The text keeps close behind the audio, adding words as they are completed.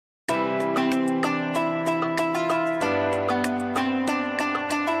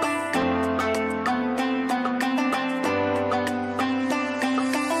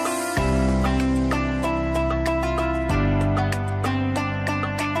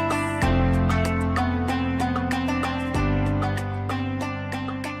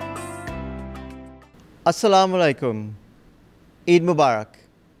Assalamu alaikum. Eid Mubarak.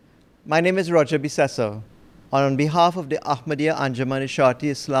 My name is Roger Bissessar. On behalf of the Ahmadiyya Anjuman Ishati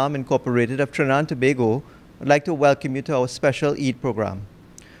Islam Incorporated of Trinidad and Tobago, I'd like to welcome you to our special Eid program.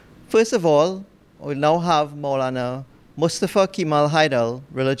 First of all, we'll now have Maulana Mustafa Kemal Hydal,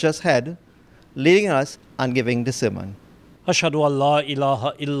 religious head, leading us and giving the sermon. أشهد أن لا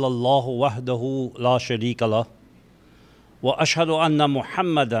إله إلا الله وحده لا شريك له وأشهد أن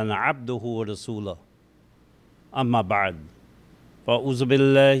محمدا عبده ورسوله أما بعد فأعوذ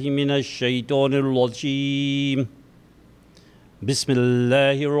بالله من الشيطان الرجيم بسم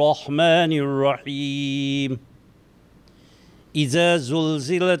الله الرحمن الرحيم إذا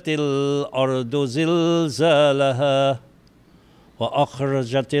زلزلت الأرض زلزالها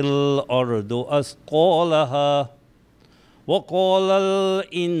وأخرجت الأرض أثقالها وقال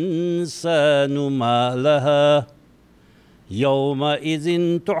الإنسان ما لها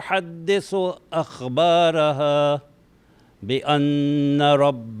يومئذ تحدث أخبارها بأن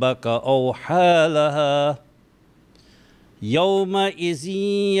ربك أوحى لها يومئذ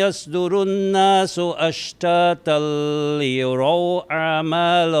يصدر الناس أشتاتا ليروا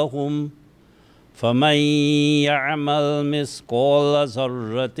أعمالهم فمن يعمل مثقال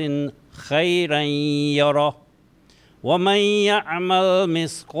ذرة خيرا يره ومن يعمل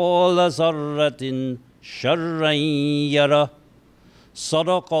مثقال ذرة شرا يره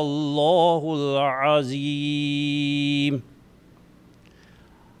صدق الله العظيم.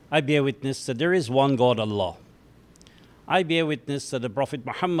 I bear witness that there is one God, Allah. I bear witness that the Prophet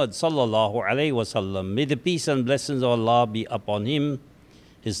Muhammad sallallahu alaihi wasallam, may the peace and blessings of Allah be upon him,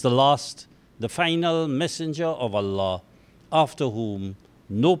 is the last, the final messenger of Allah, after whom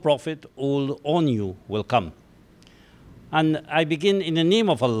no prophet, old or new, will come. And I begin in the name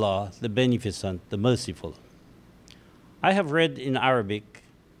of Allah, the Beneficent, the Merciful. I have read in Arabic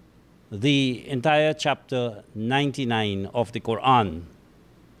the entire chapter 99 of the Quran.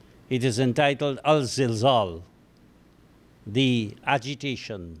 It is entitled Al-Zilzal, the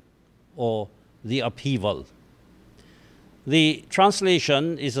agitation or the upheaval. The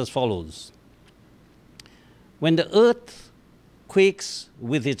translation is as follows. When the earth quakes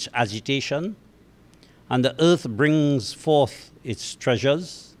with its agitation, and the earth brings forth its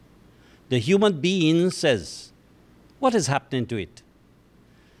treasures, the human being says, what is happening to it?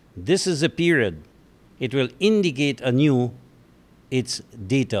 This is a period. It will indicate anew its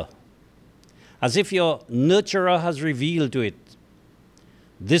data, as if your nurturer has revealed to it.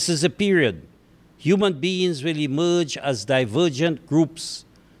 This is a period. Human beings will emerge as divergent groups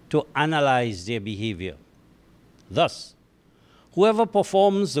to analyze their behavior. Thus, whoever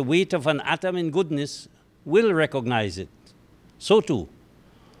performs the weight of an atom in goodness will recognize it. So too,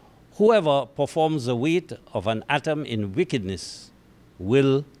 whoever performs the weight of an atom in wickedness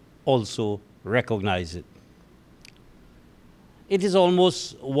will also recognize it. It is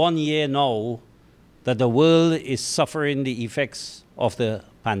almost 1 year now that the world is suffering the effects of the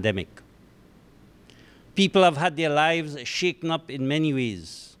pandemic. People have had their lives shaken up in many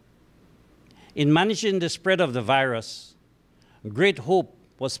ways. In managing the spread of the virus, great hope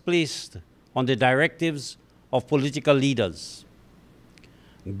was placed on the directives of political leaders.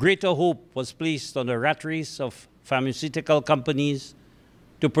 Greater hope was placed on the rat race of pharmaceutical companies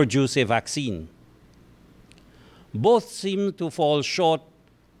to produce a vaccine. Both seem to fall short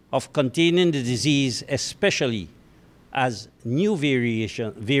of containing the disease, especially as new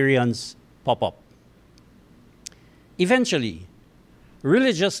variants pop up. Eventually,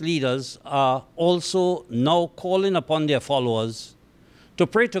 religious leaders are also now calling upon their followers to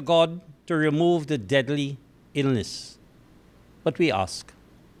pray to God to remove the deadly illness. But we ask,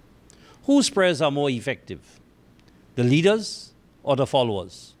 whose prayers are more effective, the leaders or the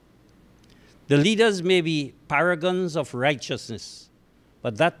followers? The leaders may be paragons of righteousness,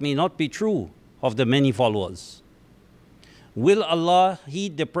 but that may not be true of the many followers. Will Allah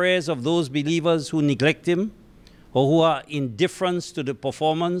heed the prayers of those believers who neglect Him or who are indifferent to the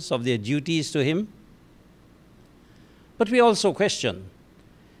performance of their duties to Him? But we also question,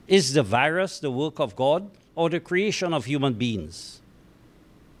 is the virus the work of God or the creation of human beings?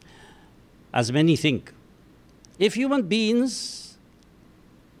 As many think, if human beings,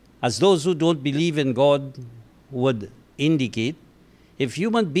 as those who don't believe in God would indicate, if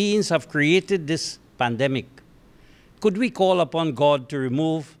human beings have created this pandemic, could we call upon God to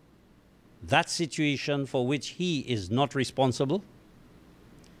remove that situation for which He is not responsible?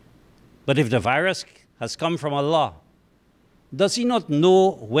 But if the virus has come from Allah, does He not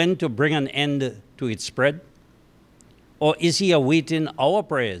know when to bring an end to its spread? Or is He awaiting our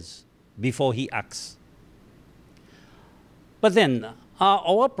prayers before He acts? But then, Are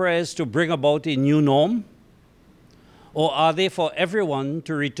our prayers to bring about a new norm, or are they for everyone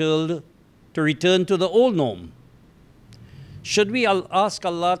to return to the old norm? Should we ask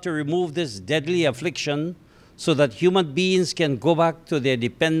Allah to remove this deadly affliction so that human beings can go back to their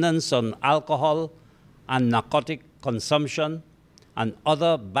dependence on alcohol and narcotic consumption and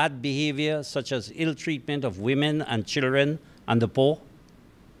other bad behavior such as ill treatment of women and children and the poor?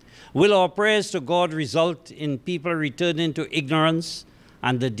 Will our prayers to God result in people returning to ignorance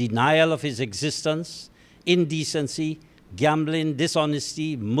and the denial of His existence, indecency, gambling,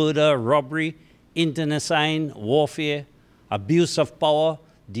 dishonesty, murder, robbery, internecine warfare, abuse of power,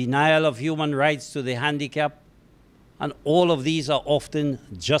 denial of human rights to the handicapped? And all of these are often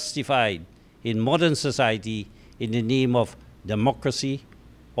justified in modern society in the name of democracy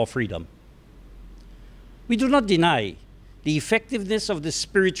or freedom. We do not deny the effectiveness of the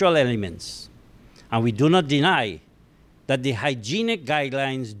spiritual elements, and we do not deny that the hygienic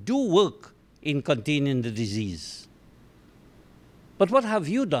guidelines do work in containing the disease. But what have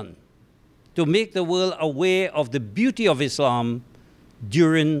you done to make the world aware of the beauty of Islam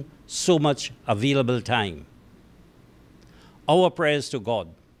during so much available time? Our prayers to God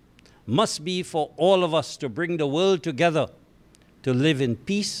must be for all of us to bring the world together to live in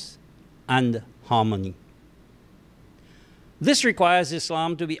peace and harmony. This requires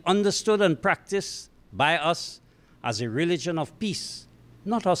Islam to be understood and practiced by us as a religion of peace,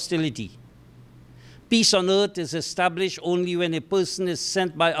 not hostility. Peace on earth is established only when a person is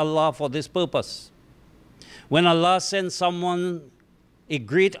sent by Allah for this purpose. When Allah sends someone, a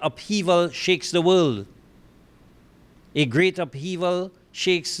great upheaval shakes the world. A great upheaval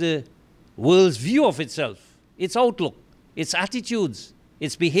shakes the world's view of itself, its outlook, its attitudes,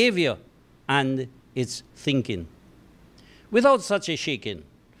 its behavior, and its thinking. Without such a shaking,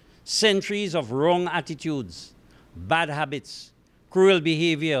 centuries of wrong attitudes, bad habits, cruel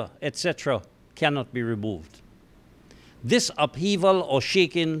behavior, etc. cannot be removed. This upheaval or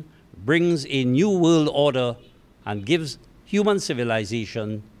shaking brings a new world order and gives human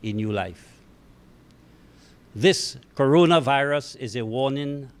civilization a new life. This coronavirus is a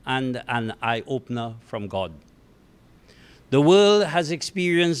warning and an eye-opener from God. The world has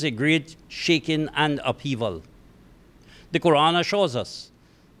experienced a great shaking and upheaval. The Quran assures us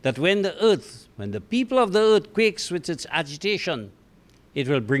that when the people of the earth quakes with its agitation, it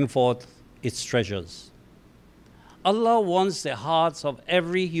will bring forth its treasures. Allah wants the hearts of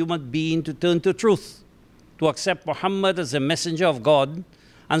every human being to turn to truth, to accept Muhammad as a messenger of God,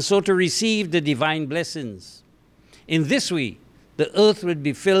 and so to receive the divine blessings. In this way, the earth will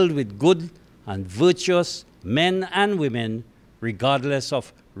be filled with good and virtuous men and women, regardless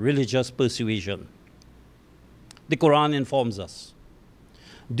of religious persuasion. The Quran informs us,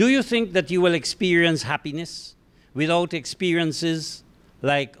 do you think that you will experience happiness without experiences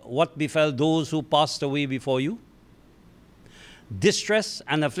like what befell those who passed away before you? Distress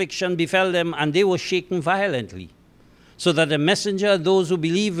and affliction befell them, and they were shaken violently, so that the messenger and those who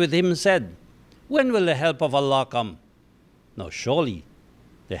believed with him said, when will the help of Allah come? Now surely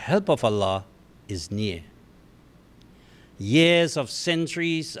the help of Allah is near. Years and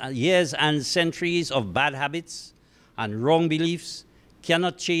centuries of bad habits and wrong beliefs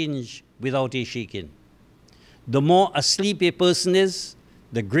cannot change without a shaking. The more asleep a person is,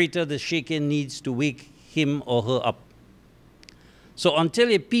 the greater the shaking needs to wake him or her up. So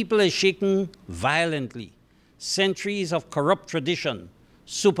until a people is shaken violently, centuries of corrupt tradition,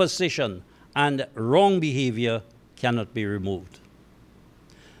 superstition, and wrong behavior cannot be removed.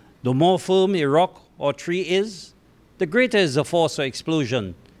 The more firm a rock or tree is, the greater is the force or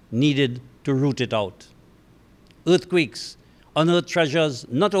explosion needed to root it out. Earthquakes unearth treasures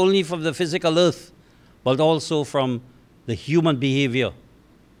not only from the physical earth, but also from the human behavior,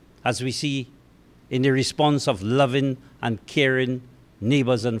 as we see in the response of loving and caring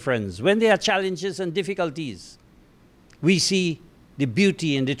neighbors and friends. When there are challenges and difficulties, we see the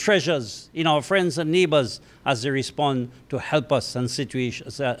beauty and the treasures in our friends and neighbors as they respond to help us and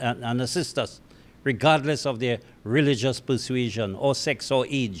assist us, regardless of their religious persuasion or sex or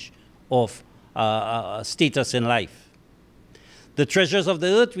age or status in life. The treasures of the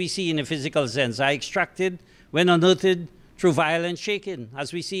earth we see in a physical sense are extracted when unearthed through violent shaking,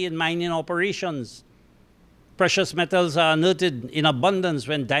 as we see in mining operations. Precious metals are unearthed in abundance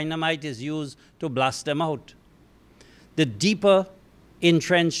when dynamite is used to blast them out. The deeper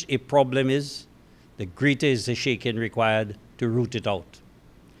entrenched a problem is, the greater is the shaking required to root it out.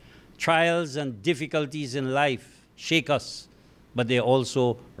 Trials and difficulties in life shake us, but they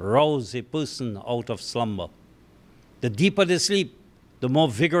also rouse a person out of slumber. The deeper the sleep, the more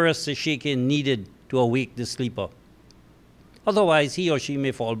vigorous the shaking needed to awake the sleeper. Otherwise, he or she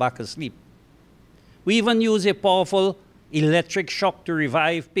may fall back asleep. We even use a powerful electric shock to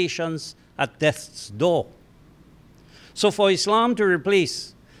revive patients at death's door. So for Islam to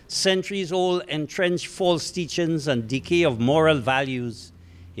replace centuries-old entrenched false teachings and decay of moral values,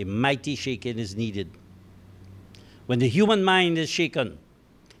 a mighty shaking is needed. When the human mind is shaken,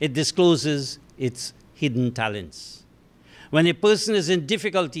 it discloses its hidden talents. When a person is in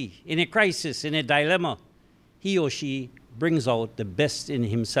difficulty, in a crisis, in a dilemma, he or she brings out the best in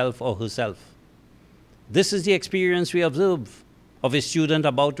himself or herself. This is the experience we observe of a student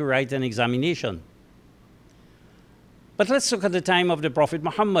about to write an examination. But let's look at the time of the Prophet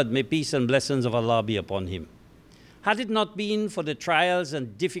Muhammad, may peace and blessings of Allah be upon him. Had it not been for the trials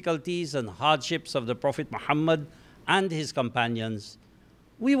and difficulties and hardships of the Prophet Muhammad and his companions,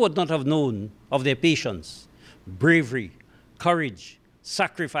 we would not have known of their patience, bravery, courage,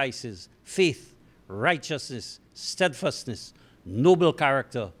 sacrifices, faith, righteousness, steadfastness, noble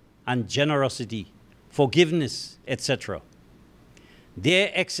character, and generosity, forgiveness, etc.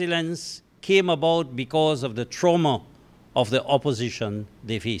 Their excellence came about because of the trauma of the opposition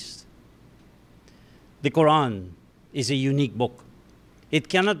they faced. The Quran is a unique book. It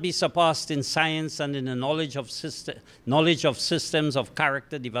cannot be surpassed in science and in the knowledge of systems of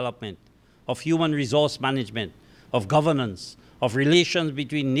character development, of human resource management, of governance, of relations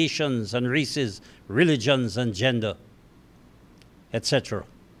between nations and races, religions and gender, etc.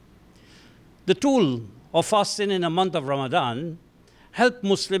 The tool of fasting in the month of Ramadan helped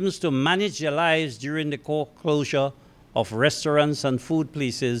Muslims to manage their lives during the closure of restaurants and food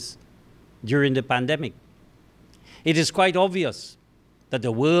places during the pandemic. It is quite obvious that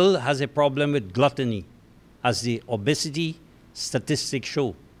the world has a problem with gluttony, as the obesity statistics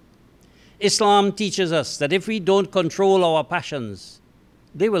show. Islam teaches us that if we don't control our passions,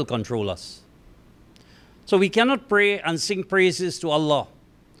 they will control us. So we cannot pray and sing praises to Allah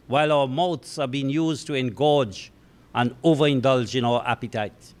while our mouths are being used to engorge and overindulge in our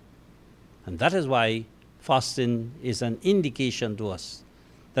appetite. And that is why fasting is an indication to us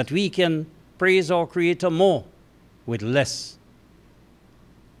that we can praise our Creator more with less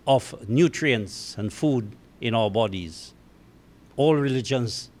of nutrients and food in our bodies. All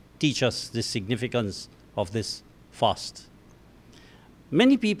religions teach us the significance of this fast.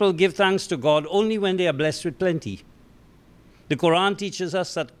 Many people give thanks to God only when they are blessed with plenty. The Quran teaches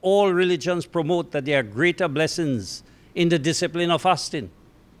us that all religions promote that there are greater blessings in the discipline of fasting.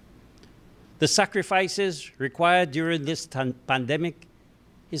 The sacrifices required during this pandemic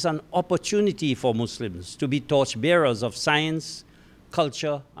is an opportunity for Muslims to be torchbearers of science,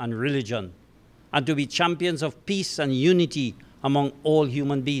 culture, and religion, and to be champions of peace and unity among all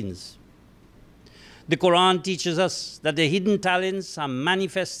human beings. The Quran teaches us that the hidden talents are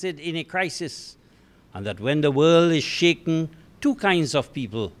manifested in a crisis, and that when the world is shaken, two kinds of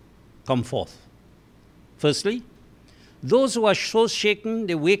people come forth. Firstly, those who are so shaken,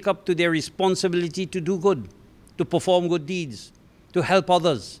 they wake up to their responsibility to do good, to perform good deeds, to help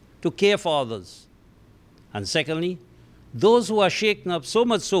others, to care for others. And secondly, those who are shaken up so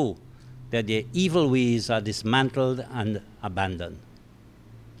much so that their evil ways are dismantled and abandoned.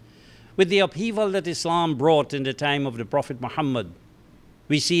 With the upheaval that Islam brought in the time of the Prophet Muhammad,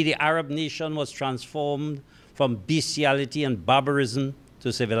 we see the Arab nation was transformed from bestiality and barbarism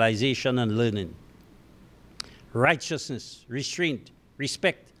to civilization and learning. Righteousness, restraint,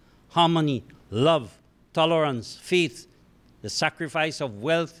 respect, harmony, love, tolerance, faith, the sacrifice of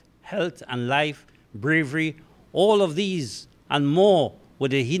wealth, health, and life, bravery, all of these and more were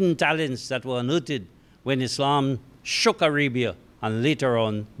the hidden talents that were unearthed when Islam shook Arabia and later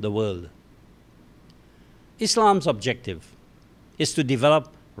on the world. Islam's objective is to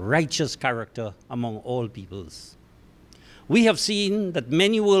develop righteous character among all peoples. We have seen that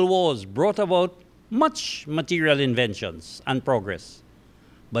many world wars brought about much material inventions and progress,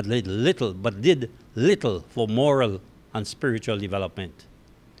 but did little for moral and spiritual development.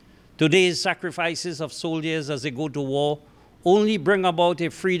 Today's sacrifices of soldiers as they go to war only bring about a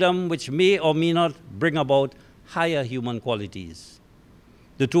freedom which may or may not bring about higher human qualities.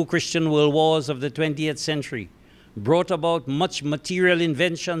 The two Christian world wars of the 20th century brought about much material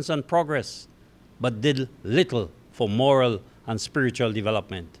inventions and progress, but did little for moral and spiritual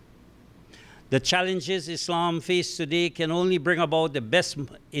development. The challenges Islam faces today can only bring about the best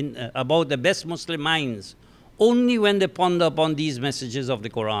Muslim minds only when they ponder upon these messages of the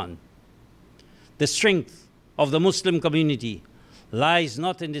Quran. The strength of the Muslim community lies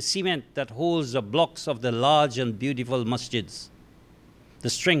not in the cement that holds the blocks of the large and beautiful masjids. The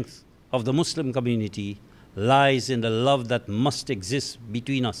strength of the Muslim community lies in the love that must exist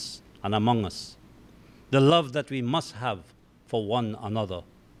between us and among us, the love that we must have for one another.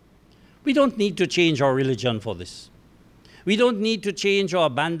 We don't need to change our religion for this. We don't need to change or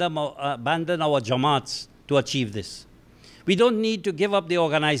abandon our jamaats to achieve this. We don't need to give up the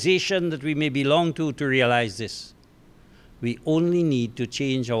organization that we may belong to realize this. We only need to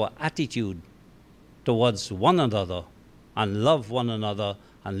change our attitude towards one another and love one another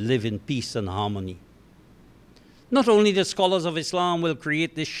and live in peace and harmony. Not only the scholars of Islam will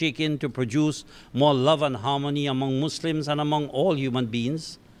create this shaking to produce more love and harmony among Muslims and among all human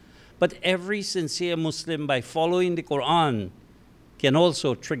beings, but every sincere Muslim, by following the Quran, can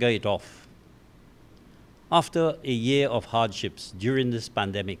also trigger it off. After a year of hardships during this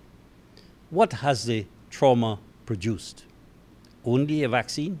pandemic, what has the trauma produced? Only a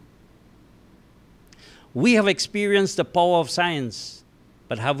vaccine? We have experienced the power of science,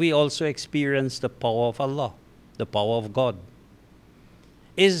 but have we also experienced the power of Allah, the power of God?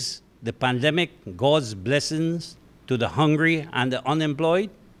 Is the pandemic God's blessings to the hungry and the unemployed?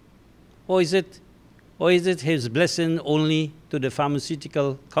 Or is it His blessing only to the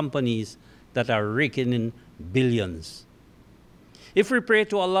pharmaceutical companies that are raking in billions? If we pray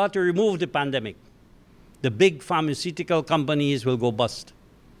to Allah to remove the pandemic, the big pharmaceutical companies will go bust.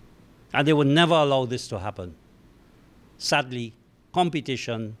 And they will never allow this to happen. Sadly,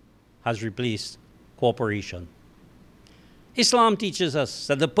 competition has replaced cooperation. Islam teaches us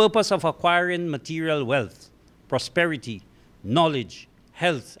that the purpose of acquiring material wealth, prosperity, knowledge,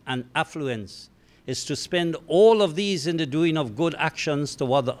 health, and affluence is to spend all of these in the doing of good actions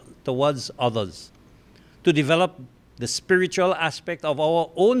towards others, to develop the spiritual aspect of our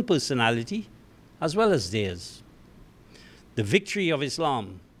own personality as well as theirs. The victory of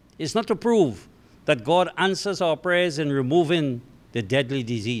Islam is not to prove that God answers our prayers in removing the deadly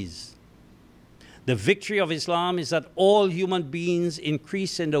disease. The victory of Islam is that all human beings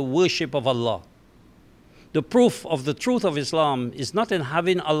increase in the worship of Allah. The proof of the truth of Islam is not in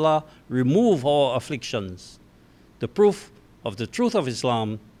having Allah remove our afflictions. The proof of the truth of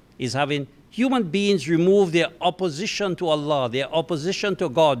Islam is having human beings remove their opposition to Allah, their opposition to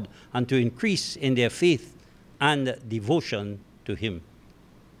God, and to increase in their faith and devotion to Him.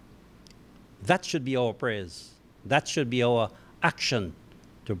 That should be our prayers. That should be our action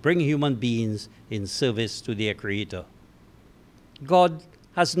to bring human beings in service to their Creator. God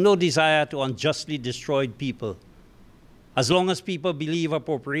has no desire to unjustly destroy people, as long as people believe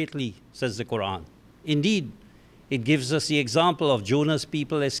appropriately, says the Quran. Indeed, it gives us the example of Jonah's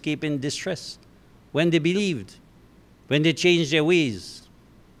people escaping distress when they believed, when they changed their ways.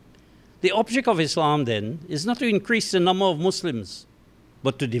 The object of Islam, then, is not to increase the number of Muslims,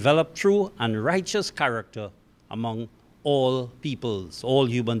 but to develop true and righteous character among all peoples, all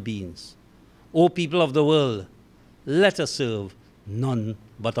human beings. O people of the world, let us serve none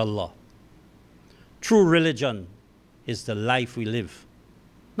but Allah. True religion is the life we live,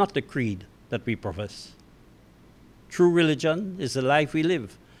 not the creed that we profess. True religion is the life we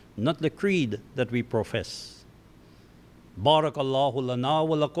live, not the creed that we profess. Barakallahu lana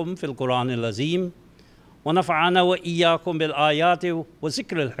wa lakum fil Quran al-Azim wa nafa'ana wa iyyakum bil ayati wa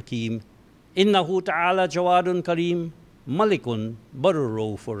zikr al-hakim innahu ta'ala jawadun kareem malikun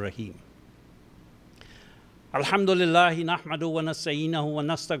barur rahim. Alhamdulillahi nahmadu wa nasta'inahu wa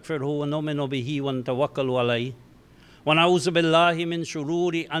nastaghfiruhu wa nu'minu bihi wa natawakkalu alayhi wa na'udzu billahi min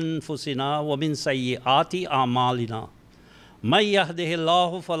shururi anfusina wa min sayyiati a'malina. Man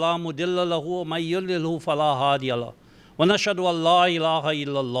yahdihillahu fala mudilla lahu wa man yudlilhu fala hadiya lahu. Wa nashhadu an la ilaha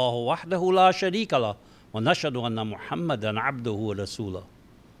illallah wahdahu la sharika lahu wa nashhadu anna Muhammadan abduhu wa rasuluhu.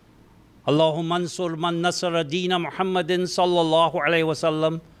 Allahumma ansur man nasara dina Muhammadin sallallahu alayhi wa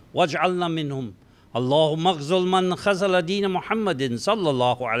sallam waj'alna minhum. Allahumma aghzul man khazala dina Muhammadin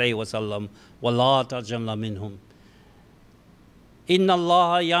sallallahu alayhi wa sallam wa la taj'alna minhum. Inna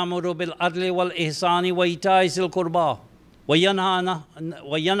Allah ya'muru bil adli wal ihsani wa ita'i zil qurba wa yanha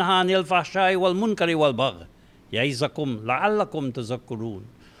anil fahsha'i wal munkari wal baghi ya'izakum la'allakum tadhakkarun.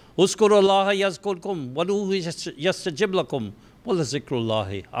 Uzkuru Allah yazkurkum wa du'uhu yastajib lakum wa la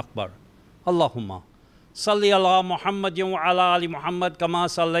zikrullahi akbar. Allahumma salli ala Muhammadin wa ala ali Muhammad kama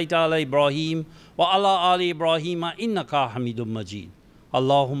sallaita ala Ibrahim wa ala ali Ibrahim innaka Hamidum Majid.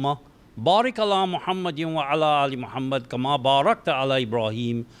 Allahumma barik ala Muhammadin wa ala ali Muhammad kama barakta ala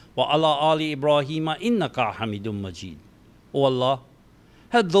Ibrahim wa ala ali Ibrahim innaka Hamidum Majid. O Allah,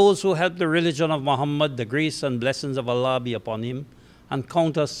 help those who help the religion of Muhammad, the grace and blessings of Allah be upon him, and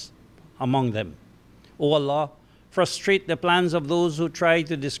count us among them. O Allah, frustrate the plans of those who try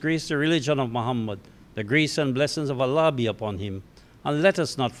to disgrace the religion of Muhammad, the grace and blessings of Allah be upon him, and let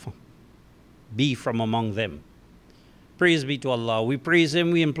us not be from among them. Praise be to Allah. We praise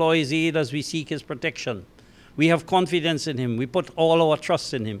Him, we implore His aid as we seek His protection. We have confidence in Him. We put all our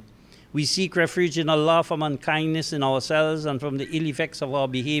trust in Him. We seek refuge in Allah from unkindness in ourselves and from the ill effects of our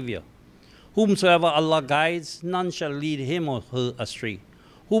behavior. Whomsoever Allah guides, none shall lead him or her astray.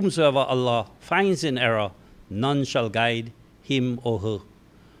 Whomsoever Allah finds in error, none shall guide him or her.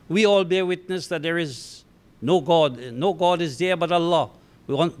 We all bear witness that there is no God is there but Allah,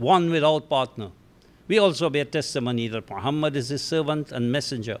 one without partner. We also bear testimony that Muhammad is His servant and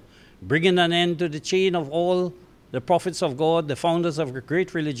messenger, bringing an end to the chain of all the prophets of God, the founders of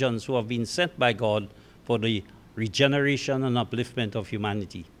great religions who have been sent by God for the regeneration and upliftment of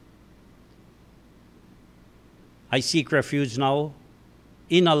humanity. I seek refuge now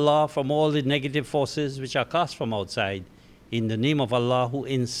in Allah from all the negative forces which are cast from outside, in the name of Allah who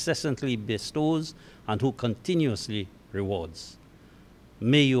incessantly bestows and who continuously rewards.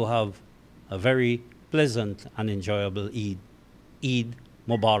 May you have a very pleasant and enjoyable Eid. Eid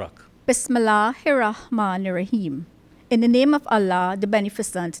Mubarak. Bismillahirrahmanirrahim. In the name of Allah, the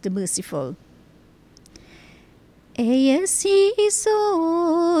Beneficent, the Merciful. Aisiso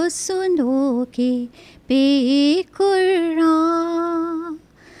suno ke pe Quran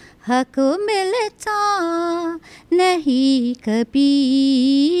haq milta nahi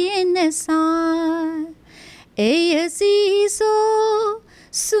kabhi insaan. Aisiso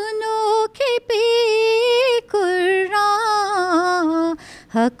suno ke pe Quran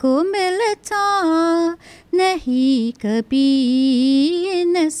हक मिलता नहीं कभी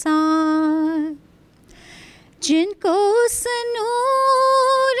इंसान. जिनको उस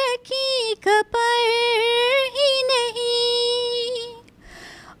नूर की खबर ही नहीं,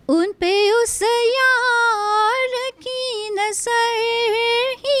 उन पे उस यार की नजर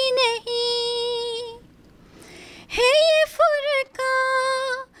ही नहीं. है ये फुरका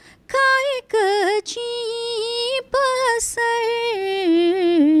का एक अजीब असर,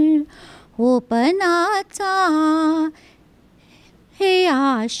 वो बनाता है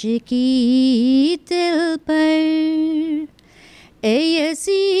आशिकी दिल पर. ए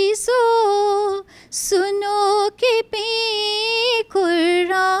अज़ीज़ो सुनो के बेकुरान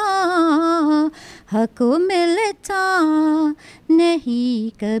हक मिलता नहीं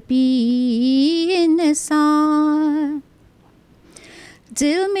कभी इंसान.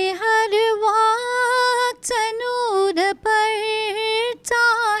 दिल में हर वक्त नूर बढ़ता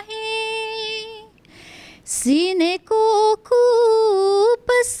है, सीने को खूब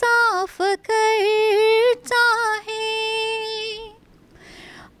साफ करता है.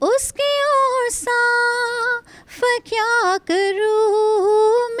 उसके और साफ क्या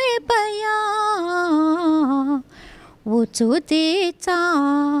करूँ मैं बयां, वो तो देता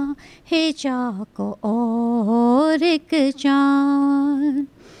है जाको और एक जान.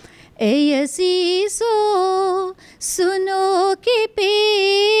 ए अज़ीज़ो सुनो के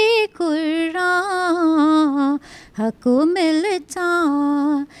बेकुरान हक मिलता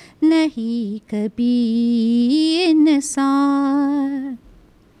नहीं कभी इंसान.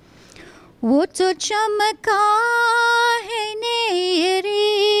 वो तो चमका है नेरे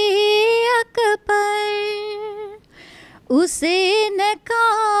अकबर, उसे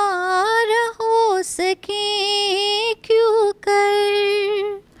नकार हो सके क्यों कर.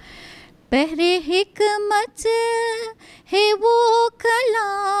 पहरे हिकमत है वो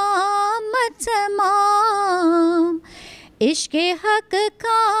कलाम तमाम, इश्क़ हक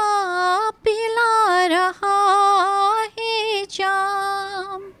का पिला रहा है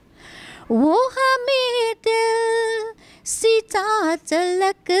जाम. वो हमें दिल सीता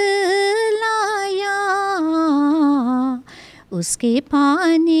तलक लाया, उसके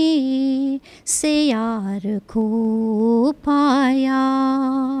पाने से यार को पाया.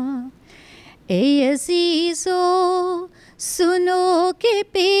 ए अज़ीज़ो सुनो के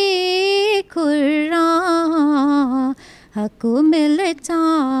बेकुरान हक मिलता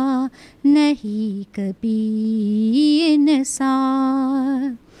नहीं कभी इंसान.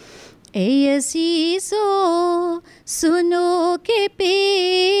 ए अज़ीज़ो सुनो के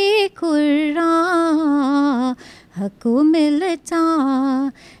बेकुरान हक मिलता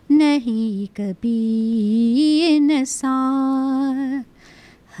नहीं कभी इंसान.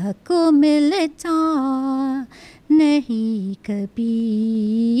 हक मिलता नहीं कभी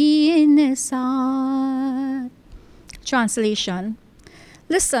इंसान. Translation.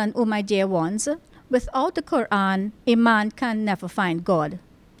 Listen, O my dear ones, without the Quran, a man can never find God.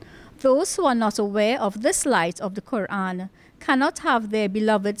 Those who are not aware of this light of the Quran cannot have their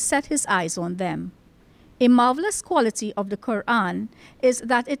beloved set his eyes on them. A marvelous quality of the Quran is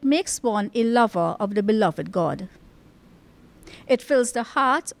that it makes one a lover of the beloved God. It fills the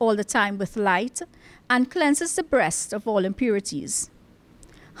heart all the time with light and cleanses the breast of all impurities.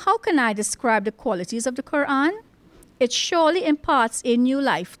 How can I describe the qualities of the Quran? It surely imparts a new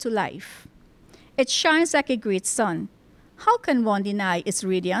life to life. It shines like a great sun. How can one deny its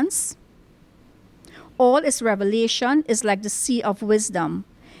radiance? All its revelation is like the sea of wisdom.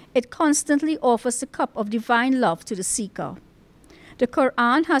 It constantly offers the cup of divine love to the seeker. The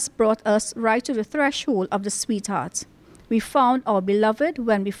Quran has brought us right to the threshold of the sweetheart. We found our beloved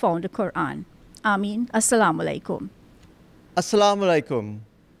when we found the Quran. Ameen. Assalamu alaikum. Assalamu alaikum.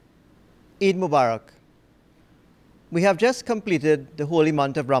 Eid Mubarak. We have just completed the holy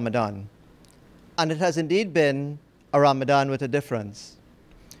month of Ramadan, and it has indeed been a Ramadan with a difference.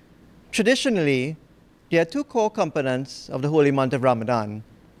 Traditionally, there are two core components of the holy month of Ramadan.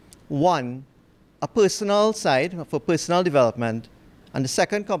 One, a personal side for personal development, and the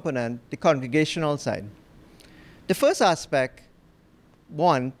second component, the congregational side. The first aspect,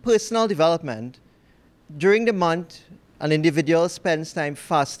 one, personal development. During the month, an individual spends time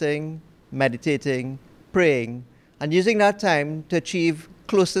fasting, meditating, praying, and using that time to achieve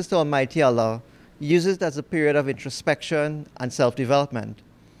closeness to Almighty Allah, uses it as a period of introspection and self-development.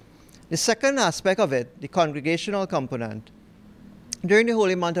 The second aspect of it, the congregational component. During the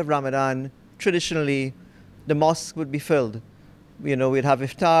holy month of Ramadan, traditionally, the mosque would be filled. We'd have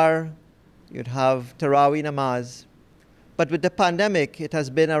iftar, you'd have Taraweeh namaz. But with the pandemic, it has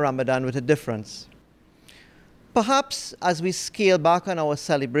been a Ramadan with a difference. Perhaps as we scale back on our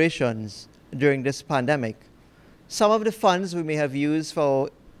celebrations during this pandemic, some of the funds we may have used for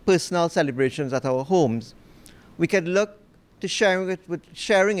personal celebrations at our homes, we can look to sharing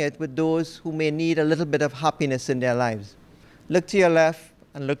it with those who may need a little bit of happiness in their lives. Look to your left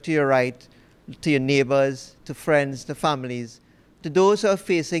and look to your right, to your neighbors, to friends, to families, to those who are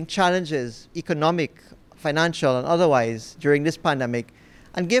facing challenges, economic, financial, and otherwise during this pandemic,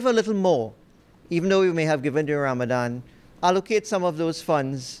 and give a little more. Even though we may have given during Ramadan, allocate some of those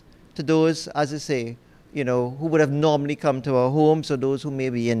funds to those, as I say, who would have normally come to our homes, or those who may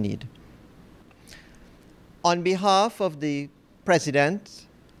be in need. On behalf of the President,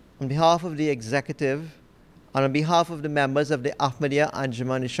 on behalf of the Executive, and on behalf of the members of the Ahmadiyya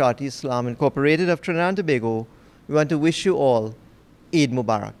Anjuman Nishati Islam Incorporated of Trinidad and Tobago, we want to wish you all Eid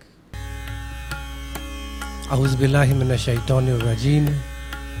Mubarak. A'udhu billahi minash shaitanir rajim.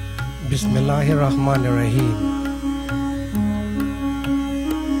 Bismillahir Rahmanir Rahim.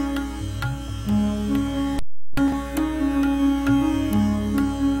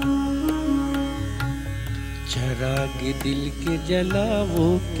 चराग दिल के जलावो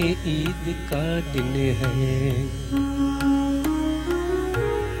के ईद का दिन है,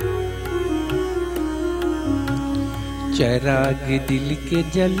 चराग दिल के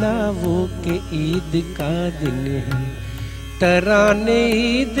जलावो के ईद का दिन है, तराने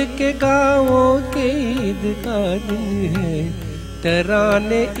ईद के गाओ के ईद का दिन है,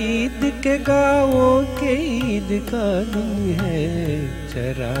 तराने ईद के गाओ के ईद का दिन है,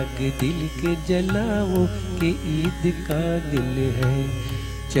 चराग दिल के जलाओ के ईद का दिन है,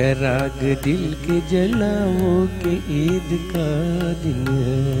 चराग दिल के जलाओ के ईद का दिन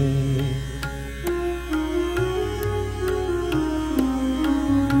है।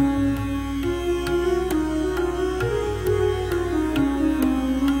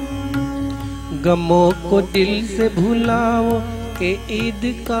 गमों को दिल से भुलाओ के ईद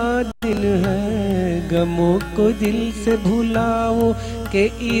का दिन है, गमों को दिल से भुलाओ के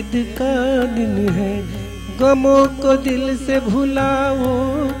ईद का दिन है, गमों को दिल से भुलाओ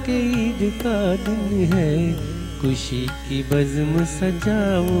के ईद का दिन है, खुशी की बज़्म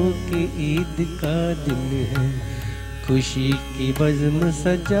सजाओ के ईद का दिन है, खुशी की बज़्म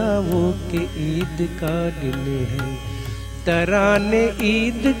सजाओ के ईद का दिन है, तराने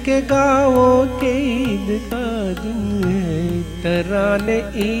ईद के गाओ के ईद का दिन है, तराने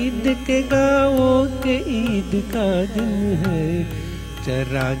ईद के गाओ के ईद का दिन है,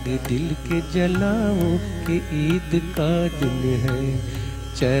 चराग दिल के जलाओ के ईद का दिन है,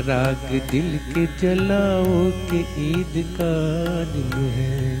 चराग दिल के जलाओ के ईद का दिन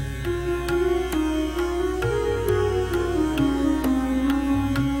है।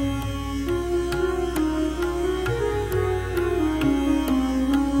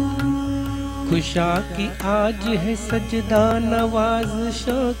 खुशा की आज है सजदा नवाज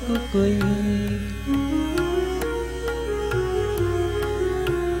शौक कोई,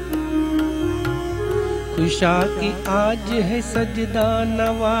 खुशा की आज है सजदा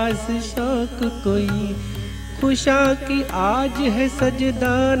नवाज शौक कोई, खुशा की आज है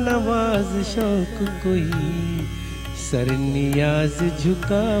सजदा नवाज शौक कोई, सर नियाज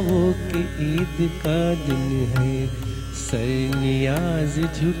झुकाओ के ईद का दिन है, सर नियाज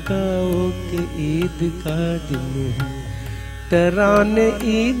झुकाओ के ईद का दिन है, तराने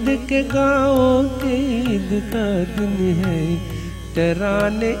ईद के गाओ के ईद का दिन है,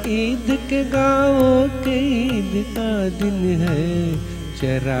 तराने ईद के गाओ के ईद का दिन है,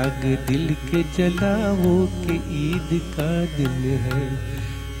 चराग दिल के जलाओ के ईद का दिन है,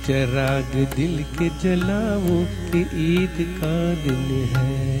 चराग दिल के जलाओ के ईद का दिन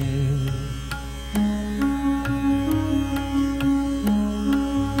है।